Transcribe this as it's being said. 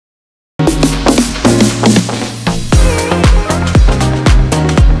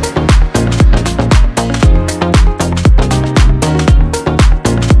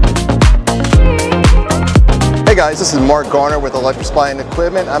guys, this is Mark Garner with Electrospline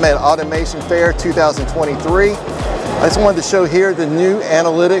Equipment. I'm at Automation Fair 2023. I just wanted to show here the new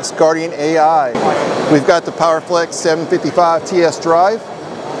Analytics Guardian AI. We've got the PowerFlex 755 TS drive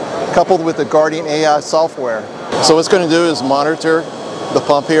coupled with the Guardian AI software. So what it's going to do is monitor the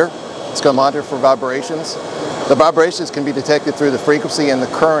pump here. It's going to monitor for vibrations. The vibrations can be detected through the frequency and the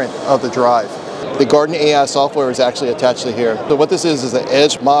current of the drive. The Guardian AI software is actually attached to here. So what this is an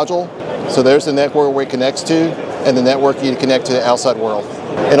edge module. So there's the network where it connects to, and the network you connect to the outside world.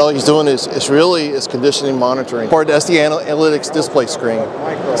 And all he's doing is conditioning monitoring. That's the analytics display screen.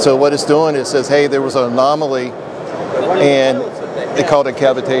 So what it's doing is says, hey, there was an anomaly, and they call it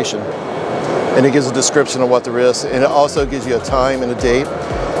cavitation. And it gives a description of what there is, and it also gives you a time and a date.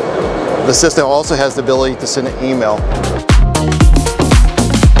 The system also has the ability to send an email.